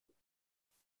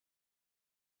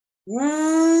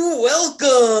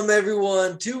Welcome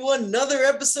everyone to another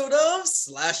episode of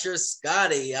Slasher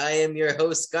Scotty. I am your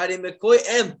host, Scotty McCoy,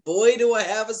 and boy, do I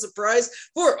have a surprise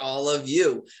for all of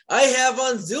you. I have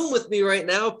on Zoom with me right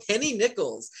now Penny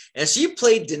Nichols, and she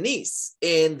played Denise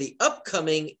in the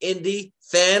upcoming indie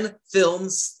fan film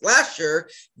slasher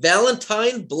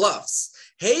Valentine Bluffs.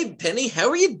 Hey Penny, how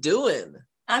are you doing?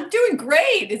 I'm doing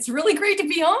great. It's really great to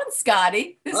be on,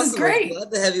 Scotty. This is Awesome. I'm great.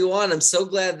 glad to have you on. I'm so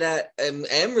glad that I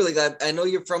am really glad. I know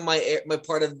you're from my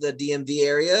part of the DMV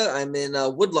area. I'm in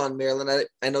Woodlawn, Maryland.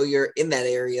 I know you're in that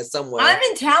area somewhere. I'm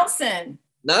in Towson.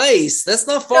 Nice. That's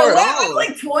not So far at that was all.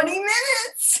 like 20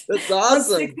 minutes That's on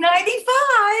awesome.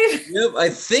 695. Yep. I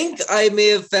think I may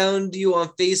have found you on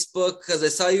Facebook because I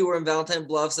saw you were in Valentine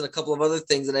Bluffs and a couple of other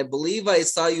things. And I believe I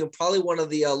saw you in probably one of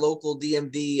the local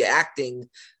DMV acting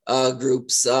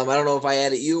groups. I don't know if I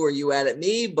added you or you added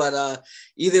me, but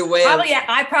either way,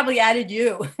 I probably added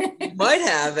you. you might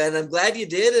have, and I'm glad you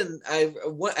did. And I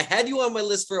had you on my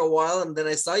list for a while, and then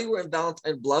I saw you were in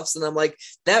Valentine Bluffs, and I'm like,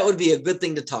 that would be a good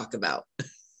thing to talk about.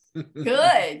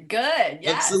 Good. Yes.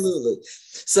 Absolutely.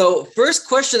 So, first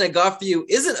question I got for you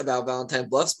isn't about Valentine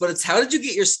Bluffs, but it's how did you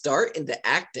get your start into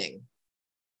acting?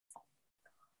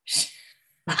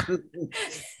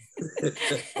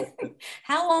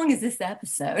 How long is this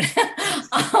episode?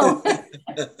 um,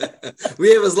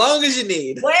 We have as long as you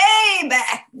need.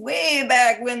 way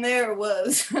back when there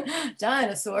was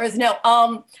dinosaurs. No,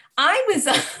 I was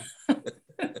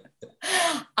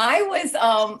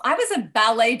I was a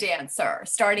ballet dancer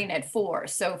starting at 4.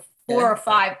 So 4 or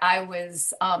 5 I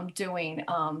was doing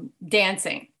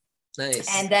dancing. Nice.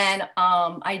 And then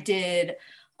I did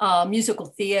musical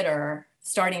theater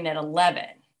starting at 11.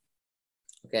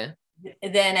 Okay.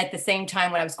 Then at the same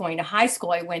time when I was going to high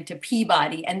school, I went to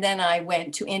Peabody, and then I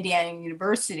went to Indiana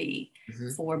University Mm-hmm.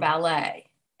 for ballet.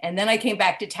 And then I came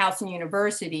back to Towson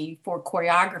University for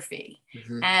choreography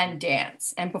Mm-hmm. and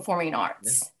dance and performing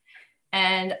arts.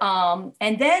 And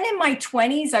then in my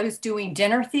 20s, I was doing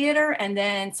dinner theater, and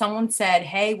then someone said,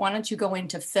 "Hey, why don't you go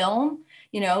into film?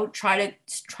 Try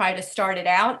to start it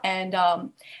out." And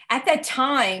at that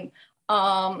time,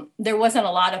 there wasn't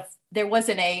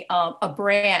a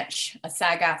branch, a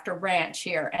SAG-AFTRA branch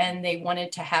here, and they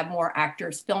wanted to have more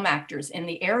actors, film actors in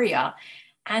the area,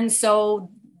 and so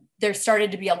there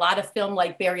started to be a lot of film,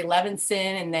 like Barry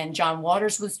Levinson, and then John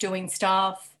Waters was doing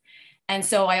stuff. And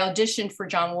so I auditioned for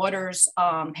John Waters'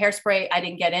 Hairspray. I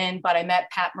didn't get in, but I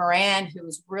met Pat Moran, who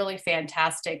was really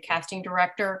fantastic casting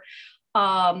director.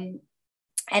 Um,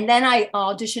 and then I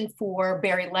auditioned for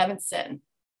Barry Levinson,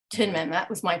 Tin Men. That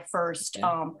was my first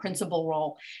principal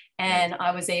role. And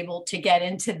I was able to get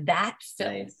into that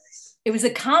film. Nice. It was a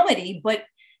comedy, but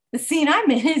the scene I'm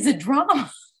in is a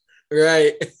drama.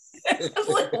 Right. I was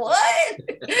like, what?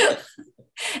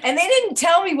 And they didn't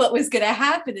tell me what was going to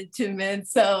happen in 2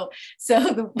 minutes. This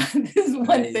is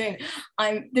one thing.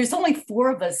 There's only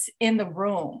 4 of us in the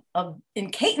room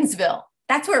in Catonsville.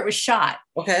 That's where it was shot.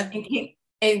 Okay.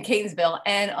 In Catonsville,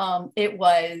 and it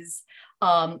was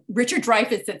Richard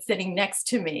Dreyfuss that's sitting next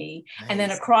to me, and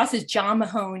then across is John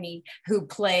Mahoney, who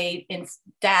played in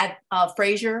Dad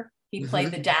Frasier. He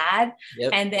played the dad.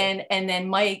 Yep. And then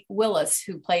Mike Willis,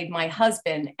 who played my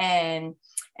husband, and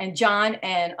John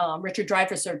and Richard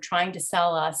Dreyfuss are trying to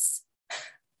sell us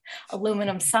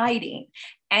aluminum siding.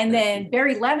 And then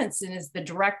Barry Levinson is the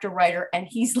director writer, and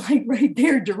he's like right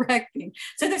there directing.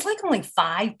 So there's like only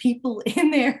 5 people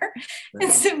in there. And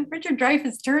so Richard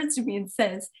Dreyfuss turns to me and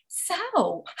says,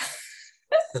 "So,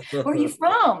 where are you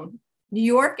from? New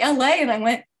York, LA?" And I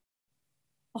went,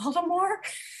 "Baltimore."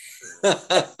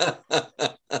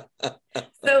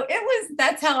 So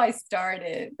that's how I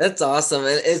started. That's awesome.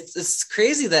 And it's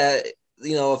crazy that,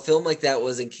 a film like that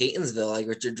was in Catonsville, like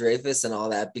Richard Dreyfuss and all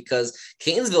that, because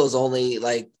Catonsville is only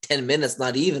like 10 minutes,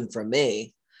 not even from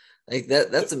me. Like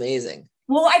that's amazing.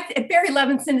 Well, Barry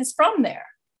Levinson is from there.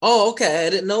 Oh, okay. I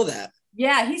didn't know that.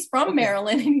 Yeah, he's from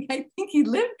Maryland, and I think he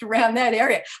lived around that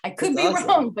area. I could be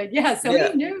wrong, but yeah, so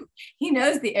he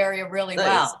knows the area really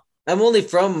well. I'm only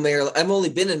from Maryland. I've only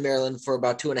been in Maryland for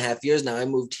about 2.5 years now. I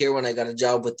moved here when I got a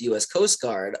job with the U.S. Coast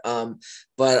Guard.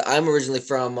 But I'm originally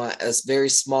from a very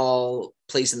small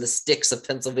place in the sticks of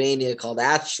Pennsylvania called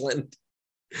Ashland.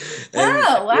 And,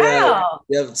 oh, wow.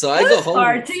 Yeah. So I go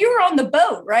home. So you were on the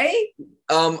boat, right?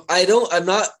 I'm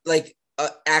not like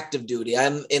active duty.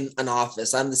 I'm in an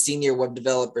office. I'm the senior web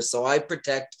developer. So I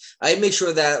make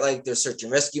sure that like their search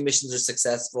and rescue missions are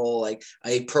successful. Like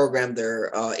I program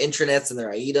their intranets and their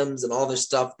items and all their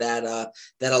stuff that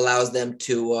allows them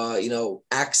to,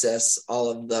 access all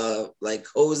of the like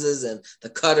hoses and the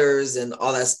cutters and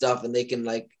all that stuff. And they can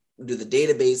like do the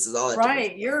databases, all that.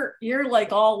 Right. You're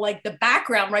like all like the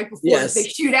background right before Yes. they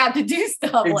shoot out to do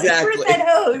stuff. Exactly. Like, where's that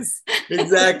hose?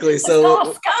 Exactly.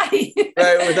 So Scotty.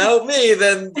 Right. Without me,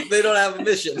 then they don't have a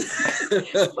mission.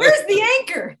 Where's the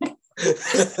anchor?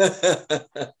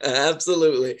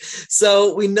 Absolutely.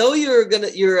 So we know you're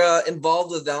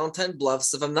involved with Valentine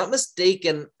Bluffs. If I'm not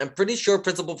mistaken, I'm pretty sure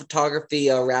principal photography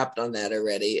wrapped on that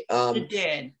already. It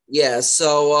did. Yeah.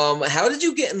 So how did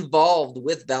you get involved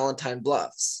with Valentine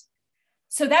Bluffs?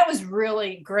 So that was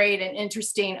really great and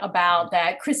interesting about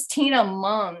that. Christina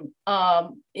Munn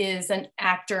is an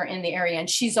actor in the area, and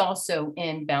she's also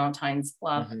in Valentine's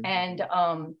Bluff. Mm-hmm.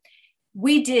 And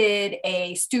we did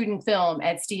a student film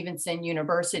at Stevenson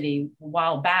University a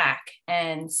while back.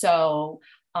 And so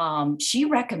she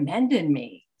recommended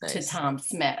me to Tom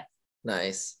Smith.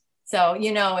 Nice. So,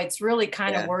 it's really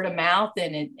kind of word of mouth,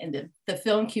 and the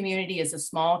film community is a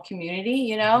small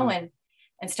community, and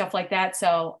stuff like that.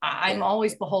 So I'm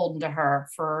always beholden to her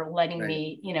for letting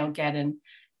me, get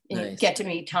to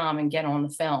meet Tom and get on the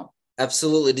film.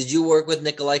 Absolutely. Did you work with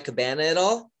Nikolai Cabana at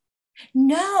all?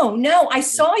 No. I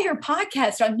saw your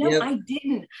podcast. I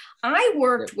didn't. I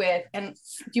worked with, and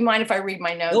do you mind if I read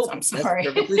my notes? Nope, I'm sorry.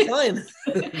 That's perfectly fine.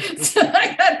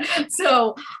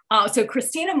 So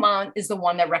Christina Munn is the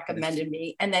one that recommended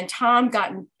me. And then Tom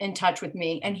got in touch with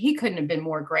me, and he couldn't have been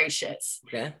more gracious.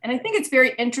 Okay. And I think it's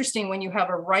very interesting when you have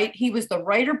he was the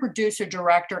writer, producer,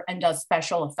 director, and does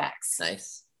special effects.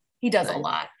 Nice. He does a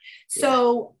lot.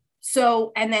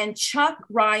 So, and then Chuck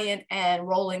Ryan and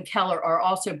Roland Keller are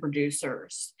also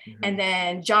producers. Mm-hmm. And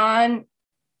then John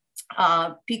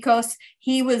Picos,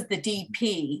 he was the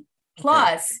DP.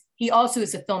 Plus, he also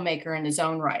is a filmmaker in his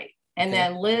own right. And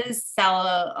then Liz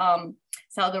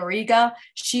Saladoriga,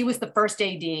 she was the first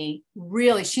AD.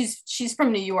 Really, she's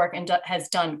from New York and has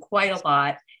done quite a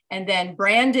lot. And then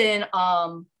Brandon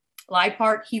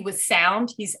Leipart, he was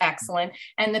sound. He's excellent.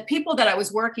 And the people that I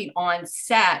was working on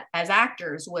set as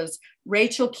actors was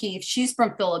Rachel Keefe. She's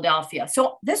from Philadelphia.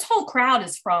 So this whole crowd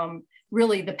is from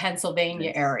really the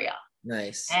Pennsylvania area.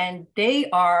 Nice. And they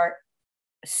are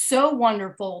so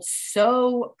wonderful,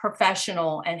 so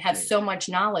professional, and have so much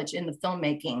knowledge in the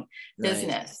filmmaking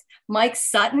business. Mike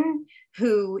Sutton,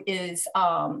 who is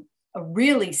a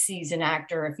really seasoned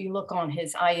actor. If you look on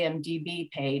his IMDb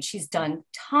page, he's done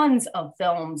tons of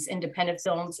films, independent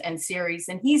films and series.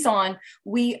 And he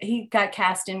got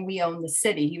cast in We Own the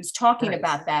City. He was talking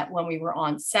about that when we were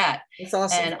on set. That's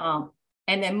awesome.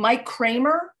 And then Mike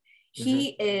Kramer,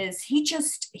 he was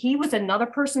another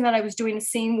person that I was doing a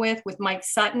scene with Mike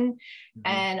Sutton. Mm-hmm.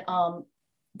 And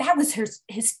that was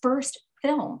his first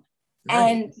film. Nice.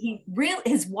 And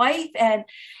his wife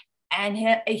and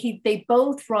they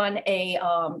both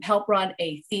help run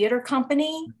a theater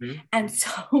company. Mm-hmm. And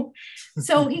so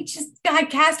he just got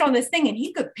cast on this thing, and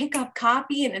he could pick up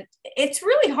copy. And it's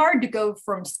really hard to go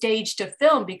from stage to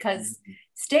film because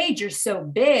stage you're so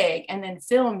big, and then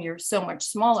film you're so much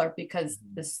smaller because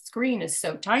the screen is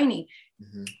so tiny.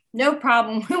 Mm-hmm. No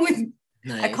problem with.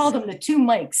 Nice. I called him the two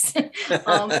mics.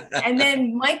 And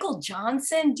then Michael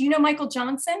Johnson. Do you know Michael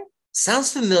Johnson?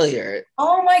 Sounds familiar.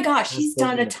 Oh my gosh, he's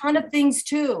done a ton of things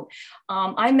too.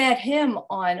 I met him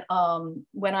on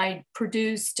when I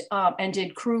produced and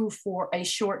did crew for a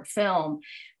short film.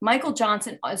 Michael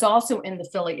Johnson is also in the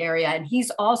Philly area, and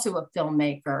he's also a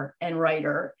filmmaker and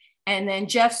writer. And then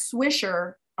Jeff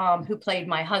Swisher, who played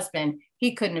my husband,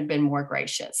 he couldn't have been more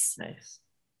gracious. Nice.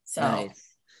 So,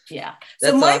 yeah.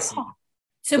 That's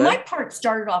awesome. My part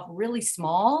started off really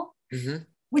small. Mm-hmm.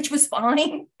 Which was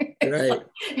fine. Right.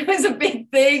 It was a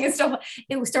big thing and stuff.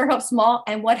 It would start off small.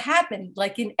 And what happened,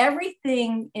 like in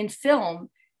everything in film,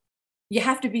 you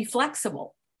have to be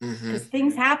flexible because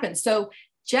things happen. So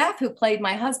Jeff, who played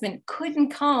my husband,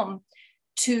 couldn't come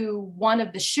to one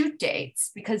of the shoot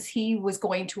dates because he was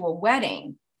going to a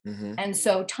wedding. Mm-hmm. And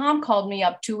so Tom called me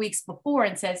up 2 weeks before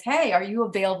and says, "Hey, are you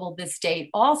available this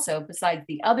date also besides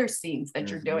the other scenes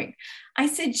that you're doing?" I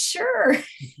said, "Sure."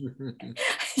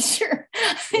 Sure.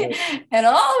 And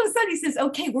all of a sudden he says,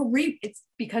 "Okay, it's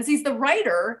because he's the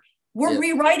writer. We're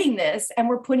rewriting this and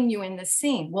we're putting you in the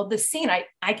scene." Well, the scene, I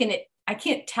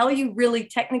can't tell you really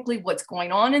technically what's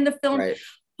going on in the film,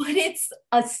 but it's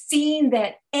a scene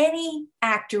that any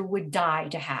actor would die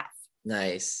to have.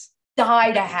 Nice.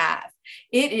 Die to have.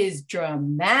 It is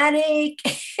dramatic.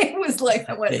 It was like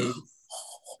I went, oh.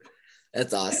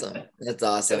 That's awesome. That's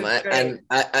awesome.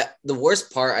 I the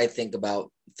worst part I think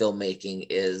about filmmaking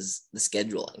is the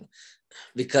scheduling,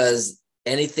 because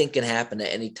anything can happen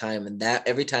at any time, and that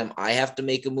every time I have to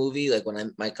make a movie, like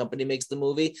when my company makes the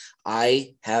movie,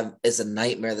 it's a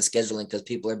nightmare, the scheduling, because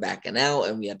people are backing out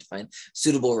and we have to find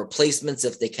suitable replacements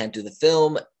if they can't do the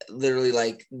film literally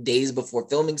like days before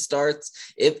filming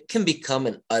starts. It can become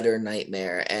an utter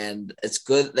nightmare, and it's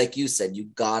good, like you said, you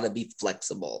gotta be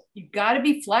flexible. You gotta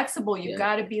be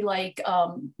like,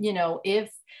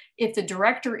 if the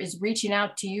director is reaching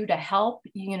out to you to help,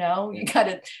 you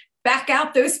gotta back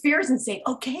out those fears and say,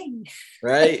 okay,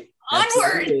 right.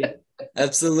 onward.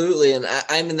 Absolutely. And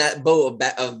I'm in that boat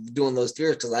of doing those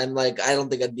fears, because I'm like, I don't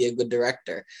think I'd be a good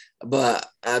director, but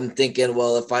I'm thinking,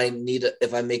 well, if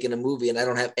I'm making a movie and I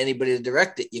don't have anybody to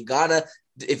direct it,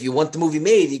 if you want the movie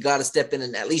made, you gotta step in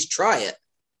and at least try it.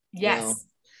 Yes.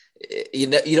 You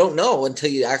don't know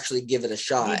until you actually give it a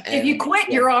shot. If you quit,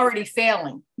 you're already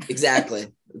failing. Exactly.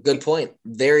 Good point.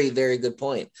 Very, very good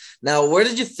point. Now, where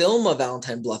did you film A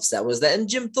Valentine Bluffs at? Was that in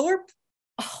Jim Thorpe?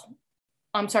 Oh,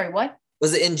 I'm sorry, what?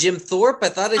 Was it in Jim Thorpe? I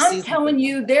thought I'm telling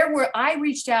you, I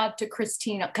reached out to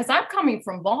Christina, because I'm coming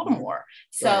from Baltimore.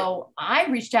 So right.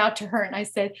 I reached out to her and I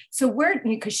said, so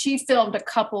because she filmed a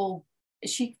couple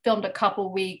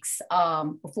weeks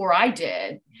before I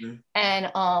did. Mm-hmm.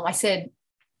 And I said,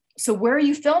 so where are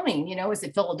you filming? Is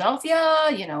it Philadelphia?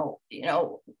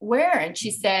 Where? And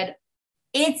she said,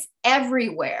 it's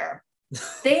everywhere.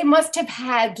 They must have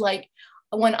had, like,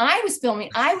 when I was filming,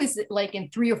 I was like in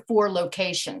 3 or 4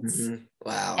 locations. Mm-hmm.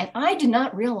 Wow. And I did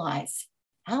not realize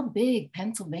how big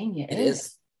Pennsylvania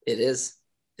is. It is.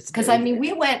 Because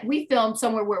we filmed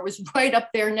somewhere where it was right up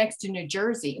there next to New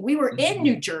Jersey. We were in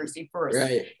New Jersey for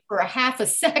a half a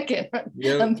second, a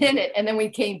minute, and then we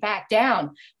came back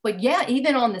down. But yeah,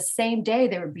 even on the same day,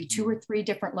 there would be 2 or 3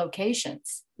 different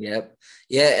locations. Yep.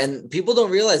 Yeah. And people don't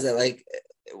realize that, like,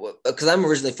 because I'm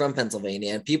originally from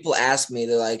Pennsylvania, and people ask me,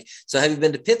 they're like, so have you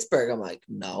been to Pittsburgh? I'm like,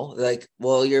 no. They're like,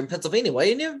 well, you're in Pennsylvania. Why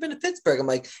have you never been to Pittsburgh? I'm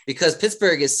like, because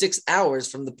Pittsburgh is 6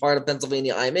 hours from the part of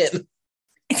Pennsylvania I'm in.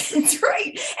 That's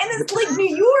right. And it's like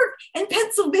New York and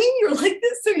Pennsylvania are like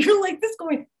this. So you're like this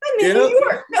going, I'm in New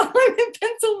York. No, I'm in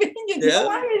Pennsylvania. No,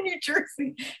 I'm in New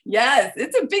Jersey. Yes,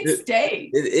 it's a big state.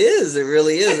 It is. It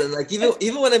really is. And like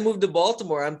even when I moved to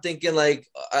Baltimore, I'm thinking like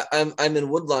I'm in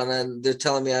Woodlawn, and they're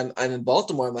telling me I'm in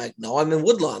Baltimore. I'm like, no, I'm in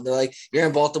Woodlawn. They're like, you're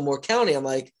in Baltimore County. I'm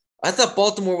like, I thought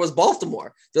Baltimore was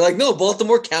Baltimore. They're like, no,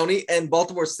 Baltimore County and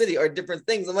Baltimore City are different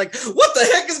things. I'm like, what the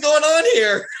heck is going on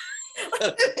here? Wait a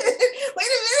minute,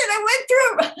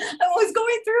 I was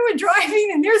going through and driving,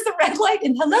 and there's the red light,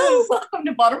 and hello, welcome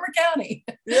to Baltimore County.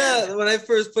 Yeah, when I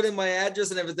first put in my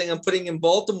address and everything, I'm putting in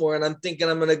Baltimore, and I'm thinking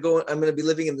I'm going to be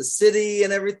living in the city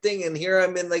and everything, and here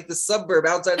I'm in like the suburb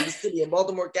outside of the city in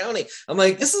Baltimore County. I'm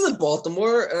like, this isn't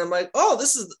Baltimore, and I'm like, oh,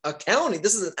 this is a county.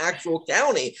 This is an actual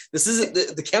county. This isn't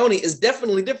the county is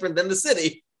definitely different than the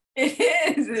city.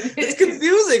 It is. It's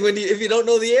confusing if you don't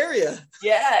know the area.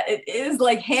 Yeah, it is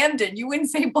like Hamden. You wouldn't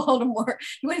say Baltimore.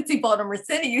 You wouldn't say Baltimore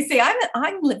City. You say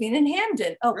I'm living in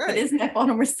Hamden. Oh, right. But isn't that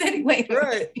Baltimore City? Wait.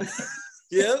 Right.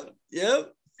 Yep.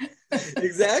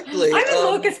 Exactly. I'm in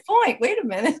Locust Point. Wait a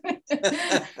minute.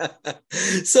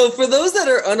 So for those that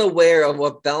are unaware of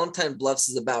what Valentine Bluffs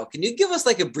is about, can you give us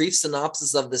like a brief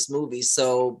synopsis of this movie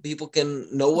so people can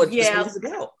know what this movie is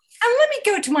about? Let me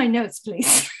go to my notes,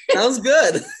 please. Sounds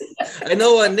good. I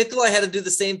know Nikolai had to do the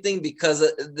same thing because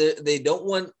they don't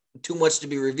want too much to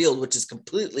be revealed, which is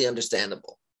completely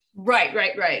understandable. Right.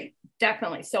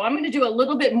 Definitely. So I'm going to do a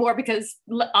little bit more because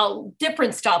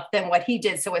different stuff than what he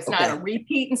did. So it's not a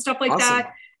repeat and stuff like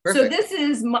that. Perfect.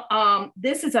 So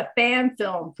this is a fan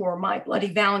film for My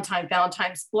Bloody Valentine,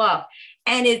 Valentine's Bluff,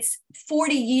 and it's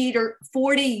 40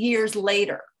 years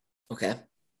later.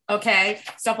 Okay,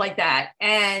 stuff like that,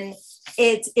 and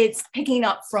it's picking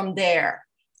up from there,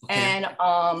 and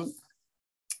I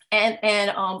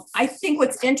think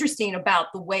what's interesting about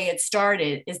the way it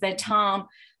started is that Tom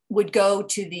would go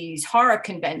to these horror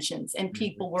conventions, and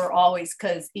people were always,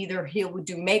 because either he would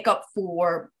do makeup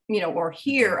for or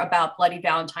hear about Bloody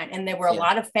Valentine, and there were a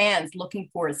lot of fans looking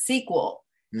for a sequel,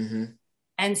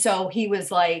 and so he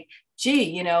was like,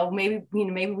 gee,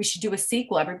 maybe we should do a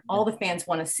sequel. All the fans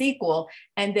want a sequel.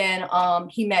 And then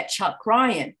he met Chuck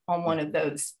Ryan on one of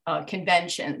those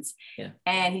conventions. Yeah.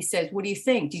 And he says, what do you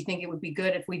think? Do you think it would be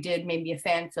good if we did maybe a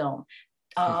fan film?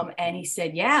 And he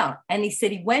said, yeah. And he said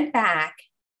he went back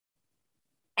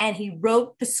and he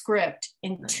wrote the script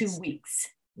in 2 weeks.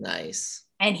 Nice.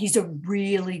 And he's a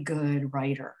really good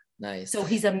writer. Nice. So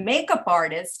he's a makeup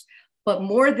artist. But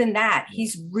more than that,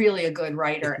 he's really a good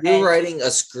writer. If you're writing a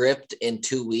script in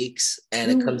 2 weeks and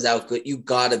it comes out good, you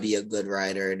got to be a good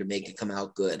writer to make it come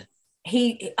out good.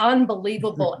 He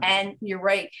unbelievable. And you're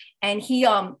right. And he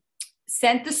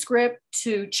sent the script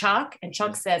to Chuck, and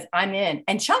Chuck says, I'm in.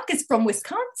 And Chuck is from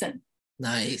Wisconsin.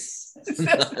 Nice. So,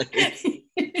 Nice.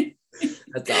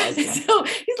 That's awesome. So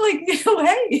he's like,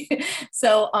 hey.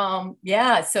 So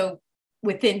yeah, so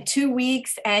within 2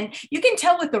 weeks, and you can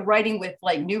tell with the writing with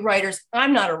like new writers.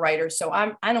 I'm not a writer, so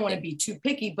I don't want to be too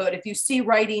picky, but if you see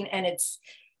writing and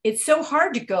it's so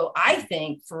hard to go, I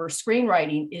think for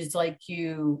screenwriting is like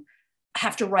you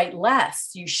have to write less,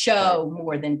 you show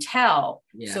more than tell.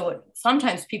 Yeah. So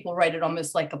sometimes people write it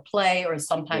almost like a play, or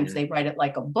sometimes they write it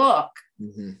like a book.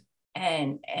 Mm-hmm.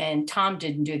 And Tom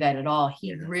didn't do that at all.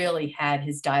 He really had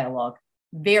his dialogue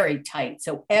very tight.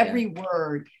 So every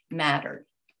word mattered.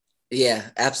 Yeah,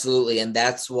 absolutely. And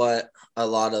that's what a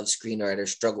lot of screenwriters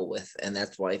struggle with. And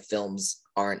that's why films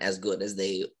aren't as good as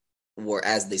they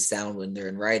sound when they're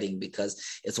in writing, because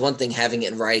it's one thing having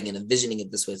it in writing and envisioning it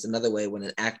this way. It's another way when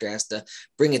an actor has to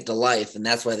bring it to life. And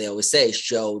that's why they always say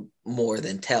show more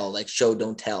than tell, like show,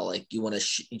 don't tell. Like you want to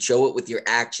show it with your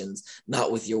actions,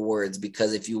 not with your words,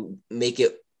 because if you make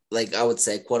it, like I would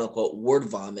say, quote unquote, word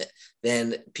vomit,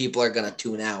 then people are going to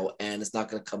tune out and it's not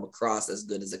going to come across as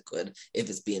good as it could if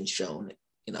it's being shown.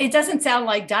 You know, it doesn't sound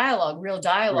like dialogue, real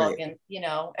dialogue. Right.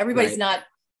 And, everybody's not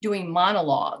doing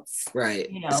monologues. Right.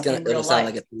 It'll sound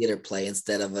like a theater play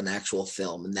instead of an actual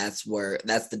film. And that's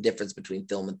the difference between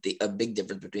film and a big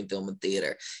difference between film and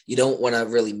theater. You don't want to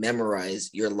really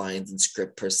memorize your lines and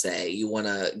script per se. You want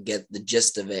to get the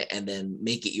gist of it and then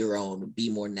make it your own, be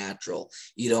more natural.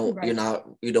 You're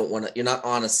not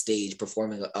on a stage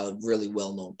performing a really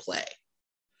well-known play.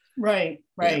 Right.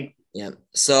 Yeah.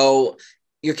 So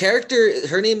your character,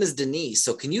 her name is Denise.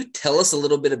 So can you tell us a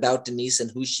little bit about Denise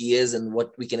and who she is and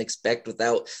what we can expect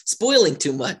without spoiling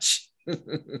too much?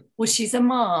 Well, she's a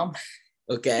mom.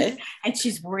 Okay. And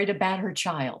she's worried about her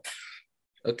child.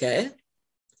 Okay.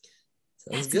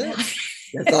 Sounds good.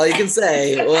 That's all you can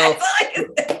say. Well,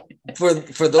 for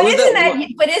those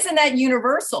but isn't that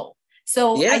universal?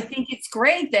 So I think it's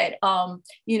great that,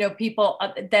 people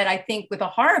that I think with a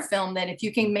horror film, that if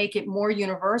you can make it more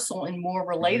universal and more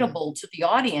relatable to the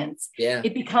audience,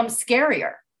 it becomes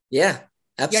scarier. Yeah,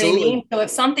 absolutely. You know what I mean? So if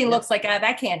something looks like,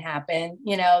 that can't happen,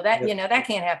 that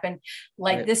can't happen.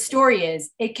 Like this story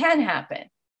it can happen.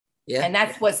 Yeah. And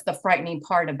that's what's the frightening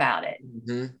part about it.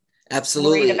 Mm-hmm.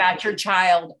 Absolutely. Worried about your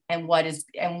child and what is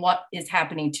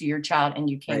happening to your child, and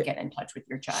you can't get in touch with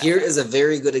your child. Here is a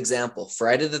very good example.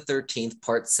 Friday the 13th,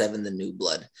 Part 7, The New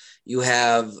Blood. You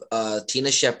have Tina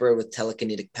Shepard with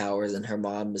telekinetic powers, and her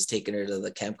mom is taking her to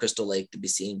the Camp Crystal Lake to be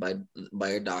seen by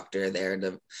her doctor there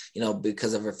to,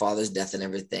 because of her father's death and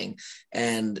everything.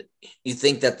 And you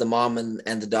think that the mom and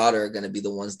the daughter are going to be the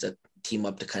ones to team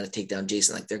up to kind of take down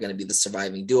Jason, like they're going to be the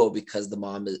surviving duo, because the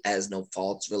mom has no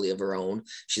faults really of her own.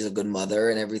 She's a good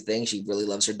mother and everything. She really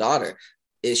loves her daughter.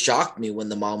 It shocked me when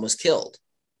the mom was killed.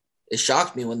 It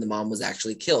shocked me when the mom was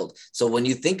actually killed. So when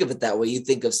you think of it that way, you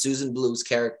think of Susan Bluth's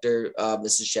character,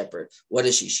 Mrs. Shepard. What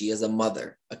is she? She is a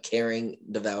mother, a caring,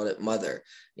 devout mother.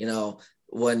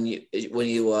 When you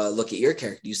look at your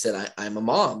character, you said, I'm a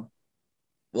mom.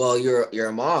 Well, you're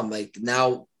a mom. Like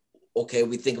now, okay,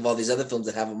 we think of all these other films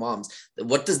that have moms.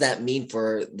 What does that mean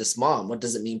for this mom? What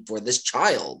does it mean for this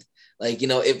child? Like,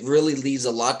 it really leaves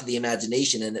a lot to the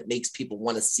imagination, and it makes people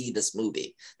want to see this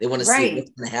movie. They want to see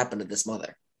what's going to happen to this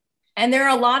mother. And there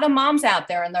are a lot of moms out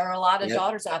there, and there are a lot of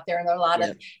daughters out there, and there are a lot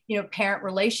of, parent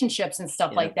relationships and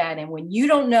stuff like that. And when you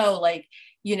don't know,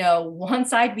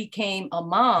 once I became a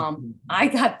mom, I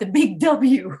got the big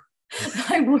W.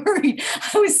 I worried.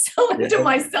 I was so into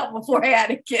myself before I had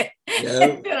a kid.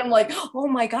 And then I'm like, oh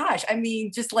my gosh. I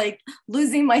mean, just like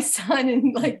losing my son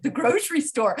in like the grocery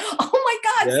store. Oh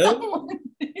my God, someone,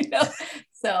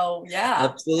 So yeah,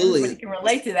 absolutely. Everybody can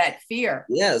relate to that fear.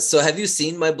 Yeah. So have you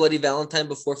seen My Bloody Valentine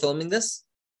before filming this?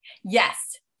 Yes.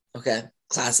 Okay.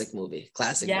 Classic movie.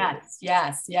 Yes.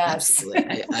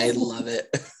 Absolutely. I love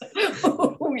it.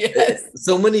 Oh, yes.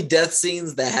 So many death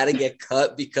scenes that had to get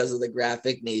cut because of the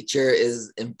graphic nature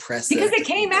is impressive. Because it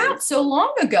came out so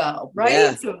long ago, right?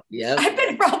 Yeah. So yeah.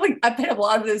 I bet a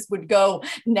lot of this would go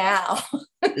now.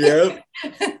 Yeah.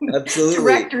 Absolutely.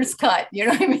 Director's cut, you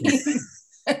know what I mean?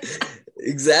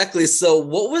 Exactly. So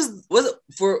what was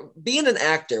for being an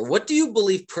actor, what do you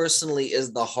believe personally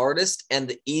is the hardest and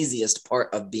the easiest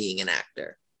part of being an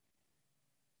actor?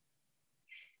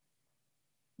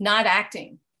 Not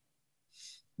acting.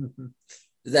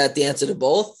 Is that the answer to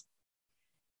both?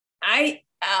 I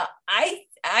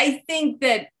think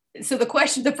that, so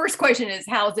the first question is,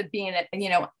 how is it being,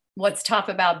 what's tough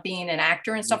about being an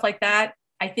actor and stuff like that?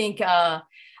 I think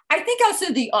also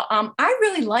I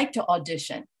really like to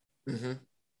audition. Mm-hmm.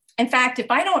 In fact, if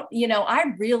I don't, I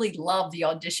really love the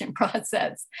audition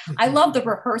process. I love the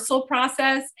rehearsal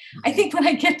process. I think when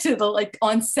I get to the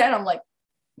on set, I'm like,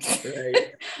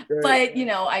 right. But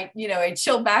I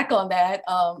chill back on that.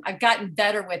 I've gotten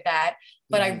better with that,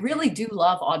 but I really do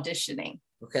love auditioning.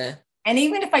 Okay. And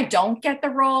even if I don't get the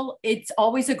role, it's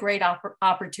always a great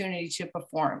opportunity to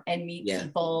perform and meet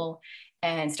people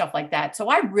and stuff like that. So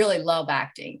I really love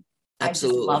acting.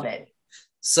 Absolutely. I just love it.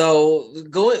 So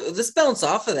let's bounce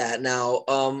off of that now.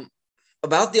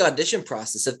 About the audition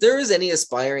process, if there is any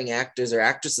aspiring actors or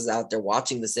actresses out there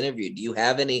watching this interview, do you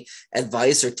have any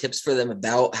advice or tips for them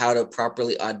about how to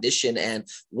properly audition and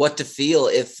what to feel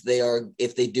if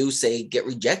they do say get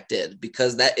rejected?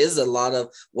 Because that is a lot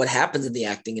of what happens in the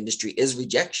acting industry is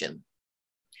rejection.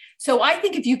 So I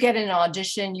think if you get an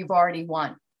audition, you've already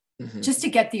won. Just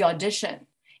to get the audition,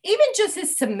 even just to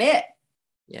submit.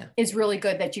 Is really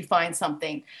good that you find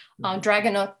something.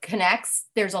 Dragon Connects,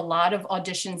 there's a lot of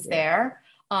auditions there.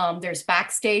 There's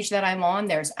Backstage that I'm on.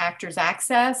 There's Actors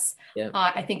Access.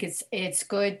 I think it's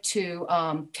good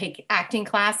to take acting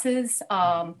classes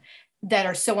that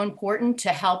are so important to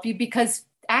help you, because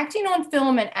acting on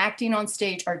film and acting on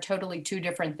stage are totally two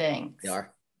different things. They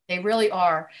are. They really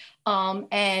are.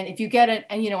 And if you get an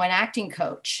acting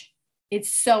coach, it's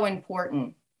so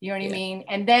important. You know what I mean?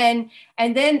 And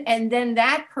then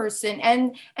that person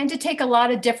and to take a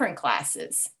lot of different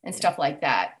classes and stuff like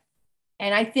that.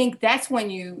 And I think that's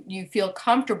when you feel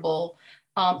comfortable.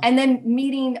 And then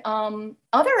meeting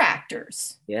other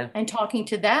actors and talking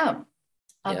to them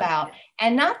about,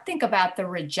 and not think about the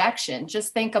rejection,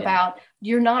 just think about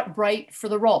you're not right for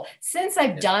the role. Since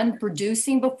I've done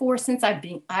producing before,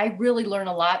 I really learn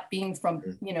a lot being from,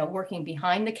 working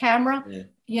behind the camera.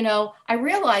 I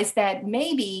realized that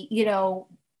maybe,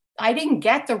 I didn't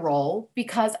get the role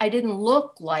because I didn't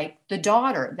look like the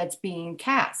daughter that's being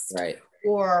cast. Right.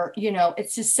 Or,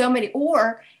 it's just so many,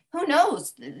 or who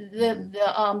knows,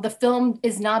 the film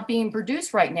is not being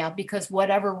produced right now because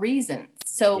whatever reasons.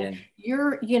 So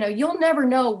you'll never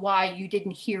know why you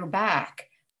didn't hear back,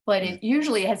 but it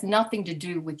usually has nothing to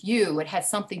do with you. It has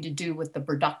something to do with the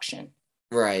production.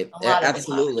 Right.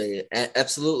 Absolutely.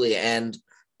 Absolutely. And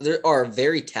there are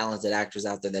very talented actors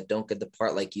out there that don't get the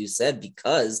part, like you said,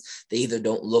 because they either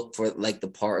don't look for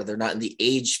the part, or they're not in the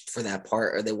age for that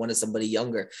part, or they wanted somebody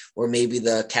younger, or maybe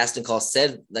the casting call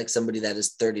said somebody that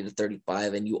is 30 to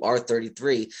 35 and you are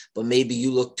 33, but maybe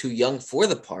you look too young for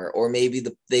the part, or maybe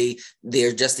they're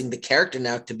adjusting the character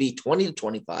now to be 20 to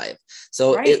 25.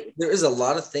 So there is a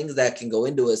lot of things that can go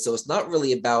into it. So it's not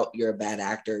really about you're a bad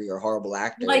actor, you're a horrible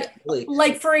actor.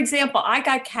 For example, I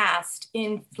got cast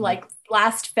in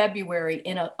last February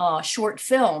in a short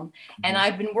film, and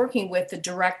I've been working with the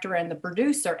director and the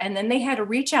producer, and then they had to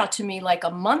reach out to me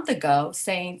a month ago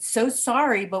saying, so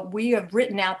sorry, but we have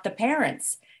written out the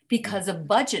parents because of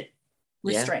budget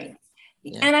restraints.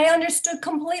 And I understood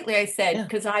completely. I said,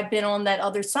 because I've been on that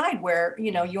other side where,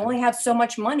 you only have so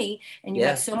much money and you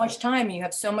have so much time and you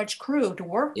have so much crew to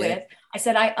work with. I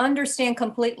said, I understand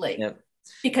completely.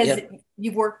 Because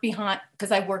you work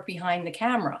because I work behind the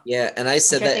camera. And I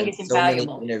said that in so many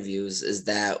interviews, is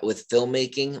that with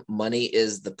filmmaking, money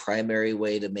is the primary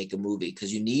way to make a movie,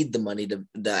 because you need the money to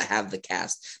have the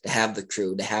cast, to have the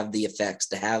crew, to have the effects,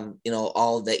 to have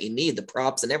all that you need, the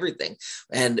props and everything.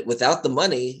 And without the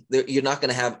money, you're not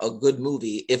going to have a good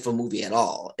movie, if a movie at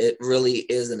all. It really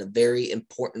is a very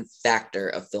important factor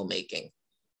of filmmaking.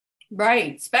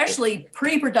 Right, especially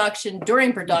pre-production,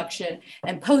 during production,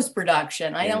 and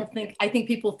post-production. I think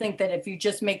people think that if you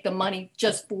just make the money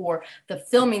just for the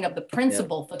filming of the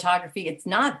principal photography, it's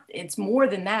not. It's more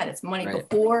than that. It's money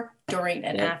before, during,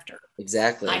 and after.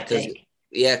 Exactly.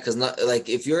 Because not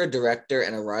if you're a director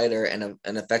and a writer and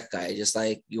an effect guy, just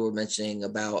like you were mentioning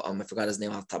about I forgot his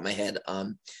name off the top of my head.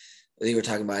 You were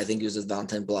talking about, I think he was with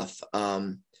Valentine Bluff.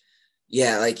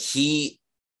 He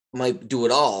might do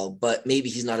it all, but maybe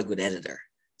he's not a good editor.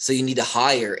 So you need to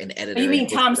hire an editor. You mean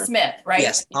Tom Smith, right?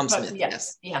 Yes, Tom Smith.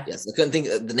 Yes. I couldn't think,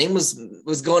 the name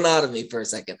was going out of me for a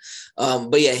second.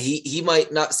 But he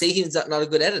might not say he's not a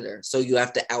good editor. So you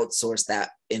have to outsource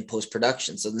that in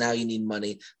post-production. So now you need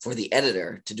money for the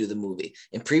editor to do the movie.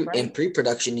 In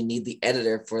pre-production, you need the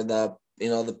editor for the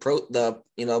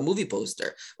movie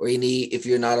poster, or if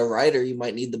you're not a writer, you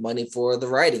might need the money for the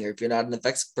writing, or if you're not an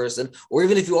effects person, or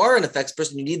even if you are an effects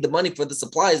person, you need the money for the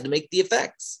supplies to make the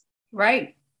effects.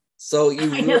 Right. So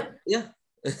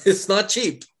it's not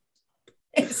cheap.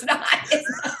 It's not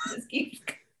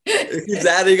It's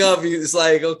adding up. It's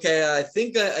okay, I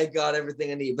think I got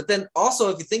everything I need. But then also,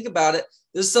 if you think about it,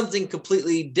 there's something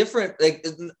completely different.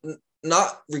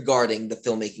 not regarding the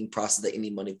filmmaking process that you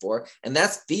need money for, and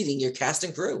that's feeding your cast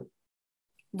and crew.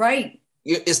 Right.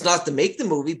 It's not to make the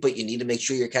movie, but you need to make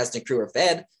sure your cast and crew are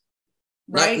fed.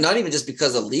 Right. Not even just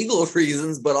because of legal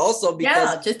reasons, but also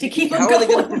because just to keep them how going, are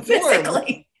they going to perform?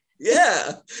 Physically.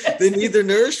 Yeah, they need their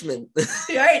nourishment.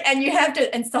 Right, and you have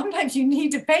to, and sometimes you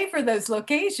need to pay for those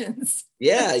locations.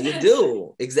 Yeah, you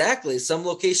do. Exactly. Some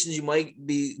locations you might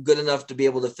be good enough to be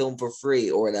able to film for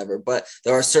free or whatever, but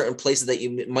there are certain places that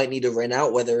you might need to rent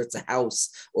out, whether it's a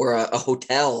house or a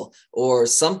hotel or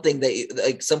something that you,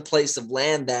 like some place of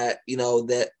land that, you know,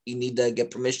 that you need to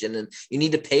get permission and you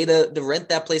need to pay to rent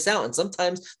that place out. And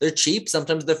sometimes they're cheap,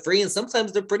 sometimes they're free, and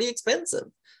sometimes they're pretty expensive.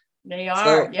 They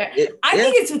are. So, yeah. I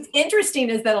think it's what's interesting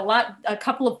is that a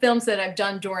couple of films that I've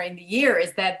done during the year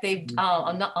is that they've,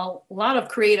 a lot of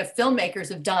creative filmmakers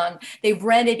have done, they've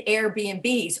rented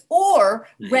Airbnbs or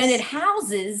rented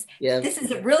houses. Yeah. This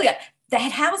is really,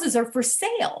 that houses are for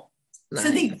sale. Nice. So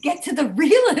they get to the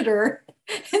realtor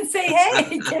and say,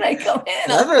 hey, can I come in?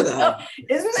 Clever, though.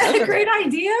 Isn't that a great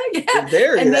idea? Yeah.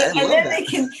 Very, and then they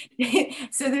can,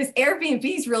 so those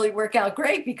Airbnbs really work out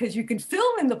great because you can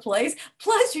film in the place.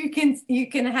 Plus you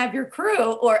can have your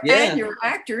crew and your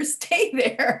actors stay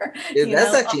there.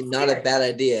 That's actually not a bad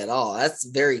idea at all. That's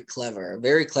very clever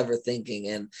thinking.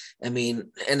 And I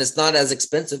mean, and it's not as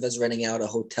expensive as renting out a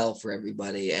hotel for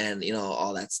everybody and, you know,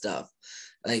 all that stuff.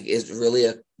 Like, it's really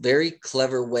a very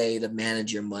clever way to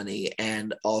manage your money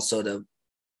and also to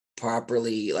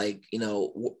properly, like, you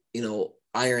know,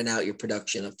 iron out your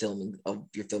production of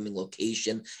your filming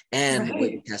location and the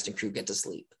way your cast and crew get to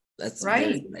sleep. That's a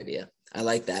very good idea. I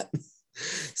like that.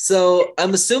 So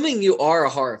I'm assuming you are a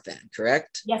horror fan,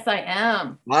 correct? Yes, I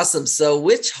am. Awesome. So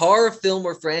which horror film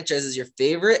or franchise is your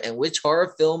favorite, and which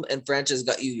horror film and franchise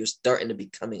got you're starting to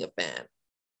becoming a fan?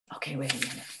 Okay, wait a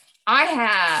minute. I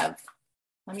have.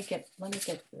 Let me get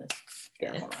to this.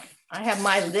 Here, hold on. I have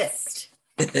my list.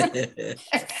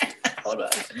 Hold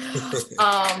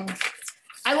on.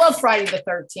 I love Friday the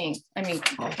 13th. I mean,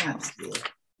 absolutely.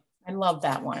 I love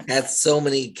that one. Had so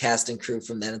many cast and crew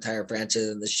from that entire franchise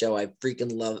in the show. I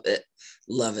freaking love it.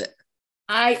 Love it.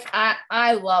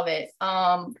 I love it.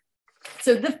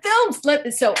 So the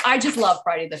films, so I just love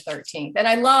Friday the 13th. And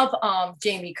I love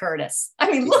Jamie Curtis.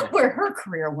 I mean, look where her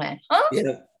career went, huh?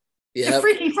 Yeah. Yeah.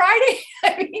 Freaky Friday.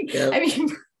 I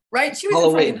mean, right? She was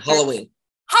Halloween.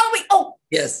 Oh,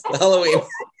 yes, Halloween. Well,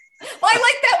 I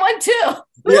like that one too.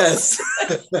 Yes,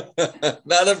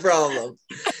 not a problem.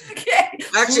 Okay.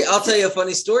 Actually, I'll tell you a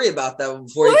funny story about that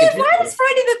before you continue. One's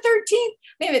Friday the 13th.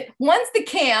 Wait a minute. One's the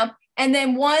camp, and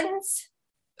then one's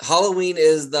Halloween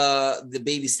is the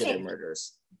babysitter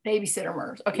murders. Babysitter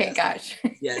murders. Okay, gosh.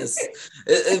 Yes.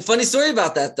 Funny story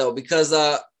about that though, because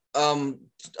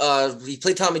he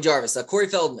played Tommy Jarvis, Corey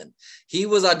Feldman. He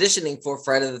was auditioning for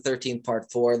Friday the 13th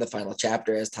Part 4, the final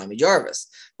chapter, as Tommy Jarvis.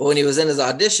 But when he was in his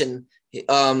audition,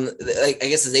 I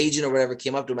guess his agent or whatever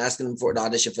came up to him asking him for an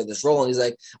audition for this role, and he's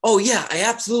like, "Oh yeah, I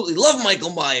absolutely love Michael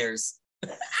Myers."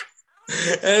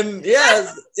 And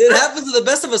yeah, it happens to the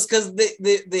best of us because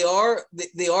they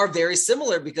are very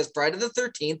similar, because Friday the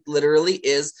 13th literally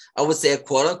is, I would say, a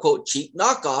quote unquote cheap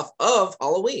knockoff of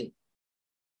Halloween.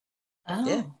 Oh.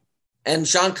 Yeah. And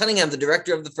Sean Cunningham, the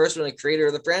director of the first one and creator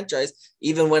of the franchise,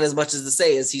 even went as much as to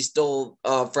say is he stole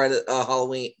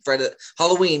Halloween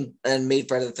and made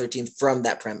Friday the 13th from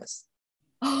that premise.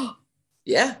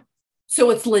 Yeah.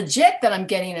 So it's legit that I'm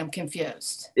getting them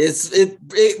confused. It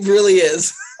really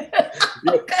is.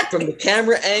 From the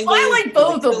camera angle. I like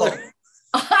both of them.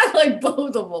 I like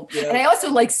both of them. Yeah. And I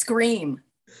also like Scream.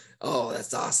 Oh,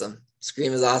 that's awesome.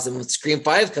 Scream is awesome. With Scream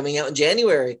 5 coming out in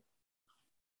January.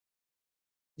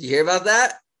 You hear about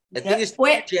that? I think it's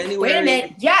January. Wait a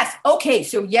minute. Yes. Okay.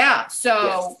 So yeah.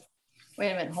 So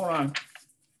wait a minute. Hold on.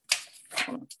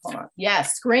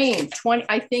 Yes. Scream 20.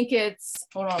 I think it's.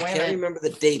 Hold on. Wait a minute. I can't remember the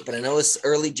date, but I know it's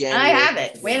early January. I have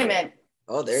it. Wait a minute.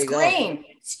 Oh, there you go.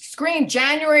 Scream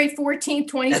January 14th,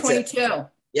 2022.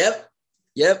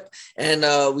 Yep.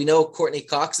 And we know Courtney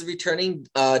Cox is returning.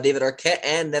 David Arquette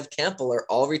and Neve Campbell are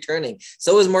all returning.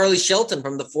 So is Marley Shelton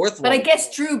from the fourth one. But I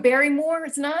guess Drew Barrymore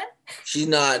is not? She's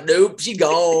not. Nope, she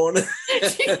gone. Not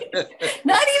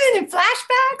even in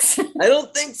flashbacks? I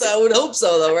don't think so. I would hope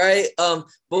so, though, right?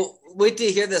 But wait till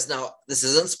you hear this now. This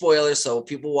isn't spoilers, so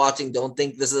people watching don't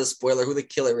think this is a spoiler who the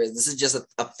killer is. This is just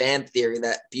a fan theory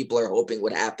that people are hoping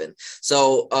would happen.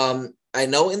 So I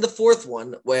know in the fourth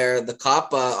one where the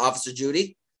cop, Officer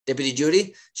Judy, Deputy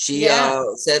Judy, she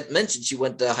mentioned she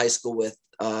went to high school with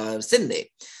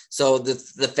Sydney. So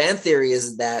the fan theory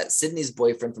is that Sydney's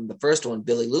boyfriend from the first one,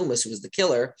 Billy Loomis, who was the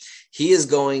killer, he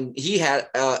had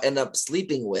ended up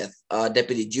sleeping with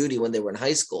Deputy Judy when they were in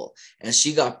high school, and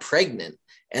she got pregnant.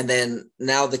 And then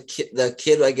now the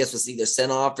kid, I guess, was either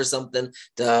sent off or something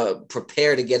to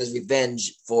prepare to get his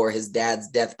revenge for his dad's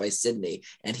death by Sydney.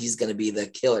 And he's going to be the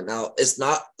killer. Now, it's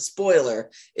not a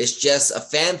spoiler. It's just a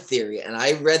fan theory. And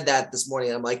I read that this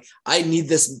morning. And I'm like, I need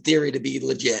this theory to be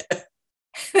legit.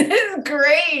 This is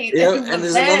great. Yeah, and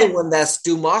there's another one that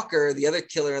Stu Macher, the other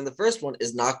killer in the first one,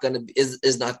 is not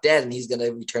not dead, and he's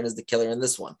gonna return as the killer in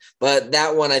this one. But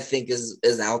that one I think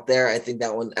is out there. I think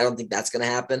that one, I don't think that's gonna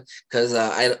happen because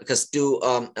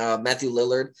Matthew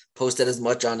Lillard posted as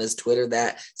much on his Twitter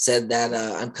that said that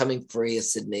I'm coming for you,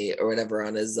 Sydney, or whatever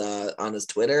on his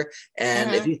Twitter.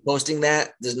 And if he's posting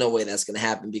that, there's no way that's gonna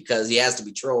happen because he has to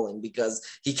be trolling because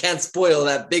he can't spoil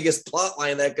that biggest plot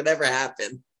line that could ever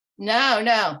happen.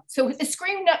 No. So is this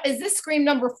Scream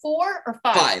number 4 or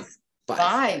 5?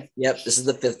 5. Yep, this is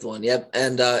the 5th one. Yep,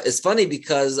 and it's funny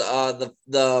because the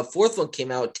 4th one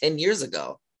came out 10 years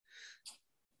ago.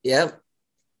 Yep,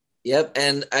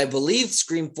 and I believe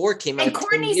Scream 4 came out. And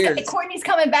Courtney's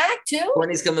coming back too.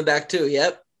 Courtney's coming back too.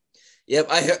 Yep.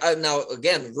 I heard now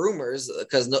again rumors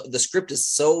because the script is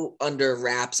so under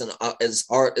wraps and is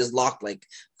locked, like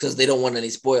because they don't want any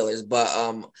spoilers. But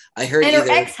I heard and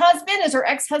her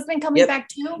ex-husband coming back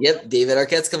too. Yep, David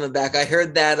Arquette's coming back. I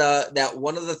heard that that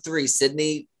one of the three,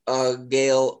 Sydney,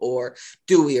 Gale, or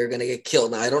Dewey, are gonna get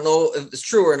killed. Now I don't know if it's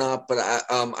true or not, but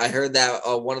I heard that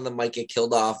one of them might get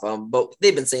killed off. But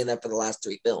they've been saying that for the last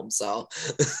 3 films. So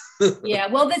yeah,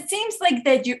 well, it seems like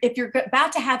that if you're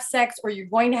about to have sex or you're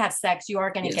going to have sex, you are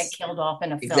going to get killed off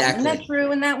in a film. Exactly. Isn't that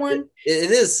true in that one?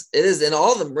 It is in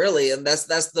all of them, really, and that's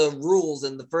the rules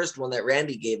in the first one that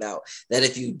Randy gave out. That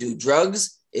if you do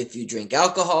drugs, if you drink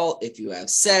alcohol, if you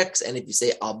have sex, and if you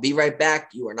say "I'll be right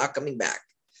back," you are not coming back.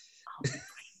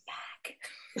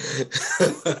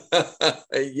 Yep.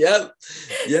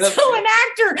 So an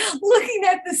actor looking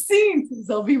at the scene says,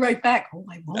 "I'll be right back." Oh,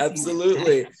 I won't.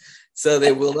 Absolutely. So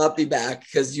they will not be back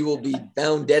because you will be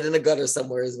found dead in a gutter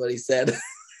somewhere, is what he said.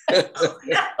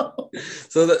 No.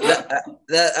 So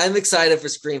that I'm excited for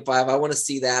Scream 5. I want to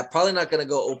see that. Probably not going to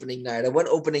go opening night. I went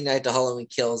opening night to Halloween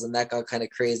Kills, and that got kind of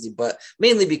crazy, but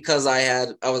mainly because I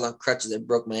was on crutches and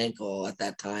broke my ankle at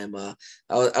that time. I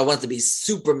wanted to be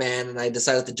Superman, and I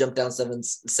decided to jump down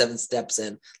seven steps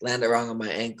and land it wrong on my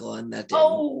ankle, and that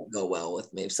didn't go well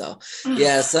with me. So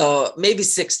yeah, so maybe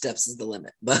 6 steps is the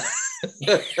limit, but.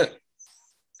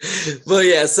 But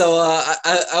yeah, so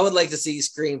I would like to see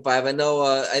Scream 5. I know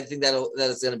I think that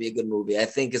is going to be a good movie. I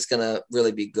think it's going to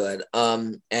really be good.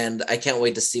 And I can't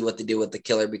wait to see what they do with the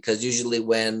killer because usually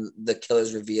when the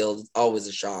killer's revealed, it's always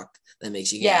a shock that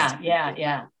makes you yeah.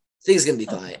 I think it's going to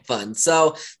be fun.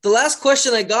 So the last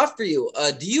question I got for you,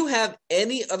 do you have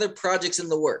any other projects in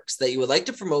the works that you would like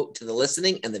to promote to the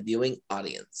listening and the viewing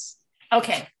audience?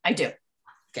 Okay, I do.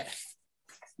 Okay.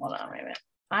 Hold on, wait a minute.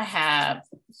 I have,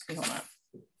 hold on.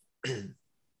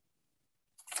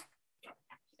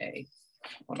 Okay,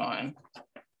 hold on.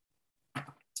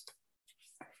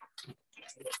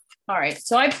 All right,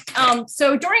 so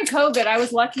so during COVID, I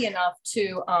was lucky enough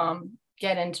to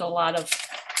get into a lot of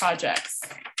projects.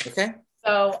 Okay.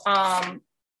 So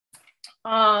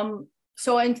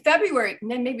so in February,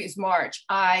 and then maybe it was March,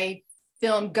 I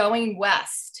filmed Going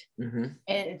West. Mm-hmm.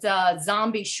 And it's a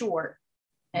zombie short.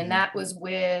 And that was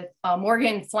with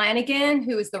Morgan Flanagan,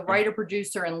 who is the writer,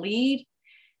 producer, and lead.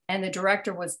 And the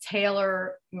director was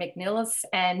Taylor McNillis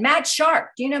and Matt Sharp.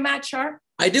 Do you know Matt Sharp?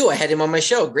 I do. I had him on my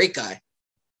show. Great guy.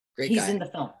 He's in the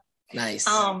film. Nice.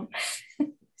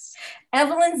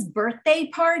 Evelyn's Birthday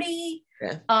Party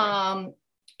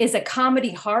is a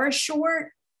comedy horror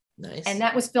short. Nice. And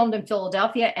that was filmed in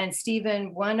Philadelphia, and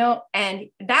Stephen Bueno. And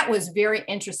that was very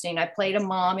interesting. I played a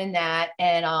mom in that,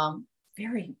 and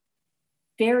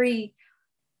very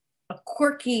a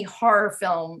quirky horror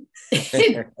film.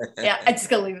 Yeah, I just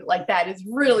gonna leave it like that. It's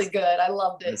really good. I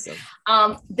loved it.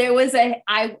 Awesome.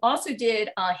 I also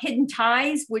did Hidden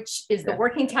Ties, which is the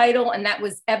working title, and that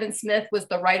was Evan Smith was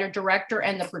the writer director,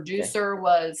 and the producer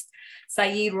was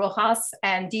Saeed Rojas,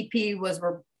 and DP was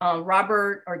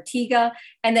Robert Ortega,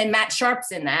 and then Matt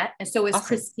Sharp's in that, and so is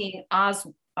Christine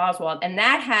Oswald, and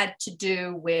that had to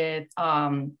do with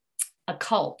a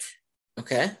cult.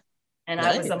 Okay. And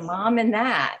nice. I was a mom in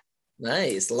that.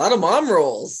 Nice. A lot of mom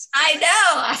roles. I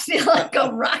know. I feel like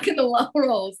I'm rocking the mom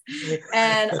roles.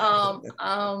 And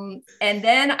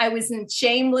then I was in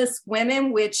Shameless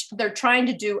Women, which they're trying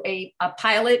to do a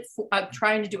pilot.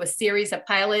 Trying to do a series, a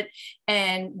pilot.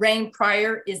 And Rain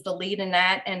Pryor is the lead in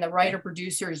that. And the writer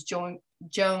producer is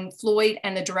Joan Floyd,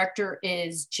 and the director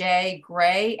is Jay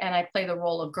Gray, and I play the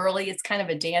role of Girly. It's kind of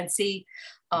a dancey,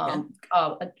 a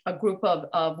group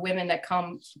of women that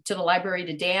come to the library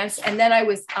to dance. And then in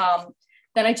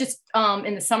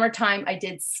the summertime, I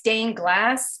did Stained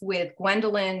Glass with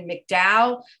Gwendolyn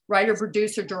McDowell, writer,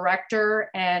 producer, director,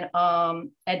 and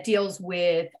it deals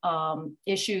with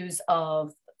issues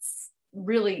of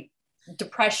really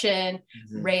depression,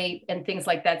 rape, and things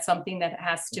like that, something that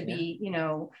has to be,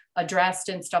 addressed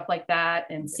and stuff like that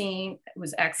and seen. It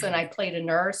was excellent. I played a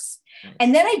nurse.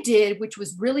 And then I did, which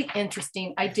was really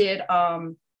interesting, I did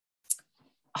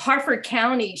Harford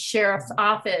County Sheriff's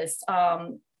Office.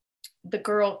 The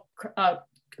girl,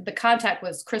 the contact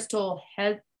was Crystal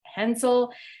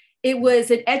Hensel. It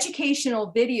was an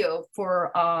educational video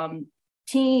for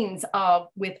teens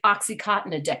with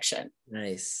Oxycontin addiction.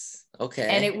 Nice. Okay.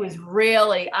 And it was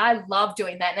really, I love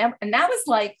doing that. And that was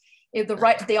like,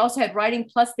 they also had writing,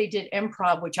 plus they did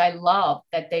improv, which I love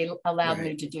that they allowed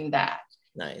me to do that.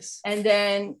 Nice. And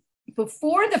then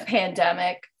before the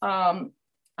pandemic,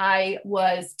 I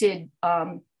did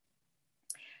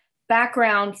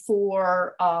background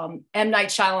for M. Night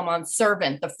Shyamalan's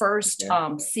Servant, the first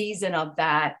season of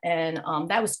that. And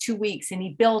that was 2 weeks. And he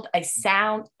built a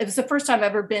sound. It was the first time I've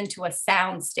ever been to a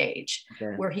sound stage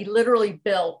where he literally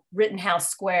built Rittenhouse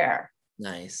Square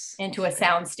into a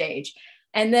sound stage.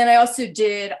 And then I also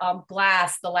did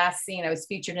Glass, the last scene. I was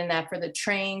featured in that for the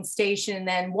train station. And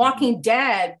then Walking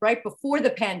Dead, right before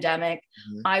the pandemic,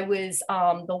 I was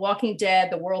The Walking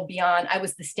Dead, The World Beyond. I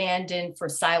was the stand-in for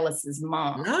Silas's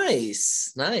mom.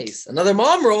 Nice. Another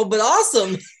mom role, but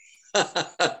awesome.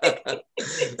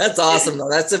 That's awesome though.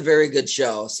 That's a very good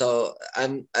show. So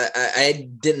I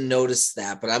didn't notice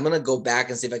that, but I'm gonna go back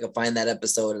and see if I can find that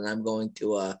episode, and I'm going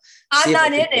to I'm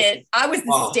not in it. I was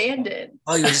the stand-in.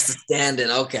 Oh, you're just a stand-in.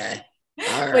 Okay.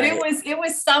 All right. But it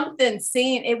was something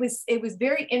seeing. It was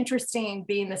very interesting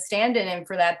being the stand-in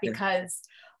for that, because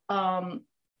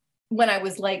when I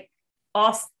was I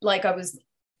was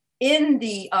in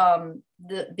the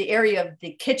area of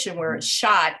the kitchen where it's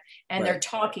shot, and they're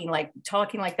talking like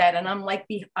that, and I'm right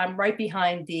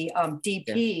behind the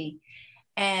DP,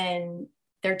 and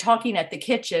they're talking at the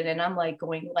kitchen, and I'm like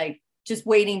going just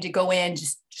waiting to go in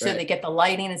just so they get the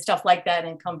lighting and stuff like that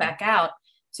and come back out.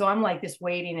 So I'm like this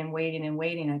waiting and waiting and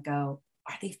waiting. I go,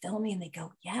 are they filming? And they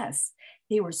go, yes.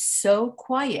 They were so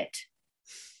quiet.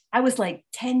 I was like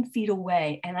 10 feet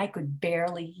away and I could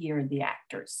barely hear the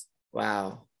actors.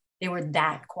 Wow. They were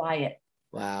that quiet.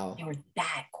 Wow. They were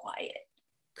that quiet.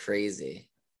 Crazy.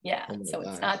 Yeah. So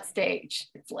it's not stage.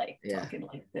 It's talking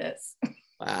like this.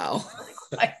 Wow.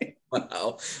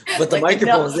 Wow. But the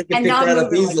microphones, they can pick that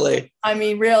up easily.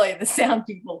 Really, the sound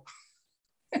people.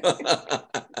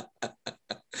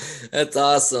 That's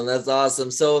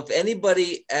awesome. So if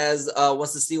anybody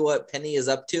wants to see what Penny is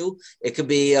up to, it could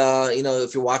be,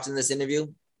 if you're watching this interview,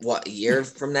 a year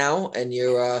from now, and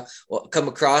you're come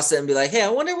across it and be like, hey, I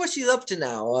wonder what she's up to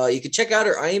now. You can check out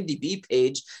her IMDb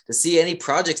page to see any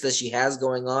projects that she has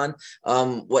going on.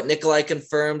 What Nikolai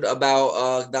confirmed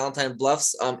about Valentine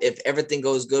Bluffs, if everything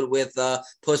goes good with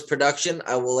post-production,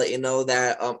 I will let you know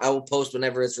that I will post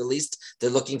whenever it's released.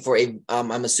 They're looking for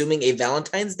I'm assuming a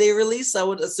Valentine's Day release, I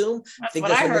would assume. I think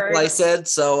that's what Nikolai said.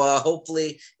 So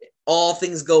hopefully all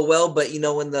things go well, but in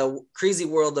the crazy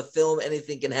world of film,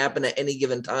 anything can happen at any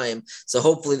given time. So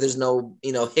hopefully there's no,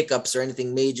 hiccups or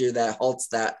anything major that halts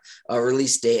that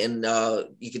release date. And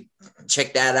you can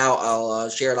check that out. I'll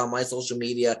share it on my social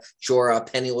media. Sure.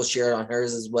 Penny will share it on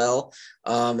hers as well.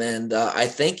 And I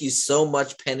thank you so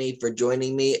much, Penny, for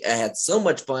joining me. I had so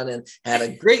much fun and had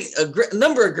a great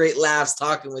number of great laughs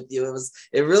talking with you.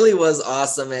 It really was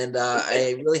awesome. And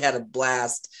I really had a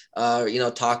blast,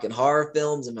 talking horror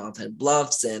films and Valentine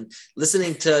Bluffs and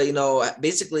listening to,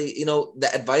 basically,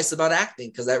 the advice about acting,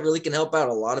 because that really can help out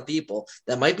a lot of people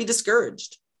that might be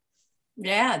discouraged.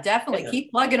 Yeah, definitely. Yeah.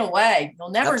 Keep plugging away. You'll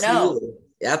never know.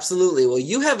 Absolutely. Well,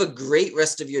 you have a great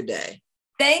rest of your day.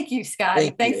 Thanks,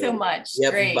 Scotty. Thanks so much.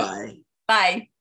 Yep, great. Bye. Bye.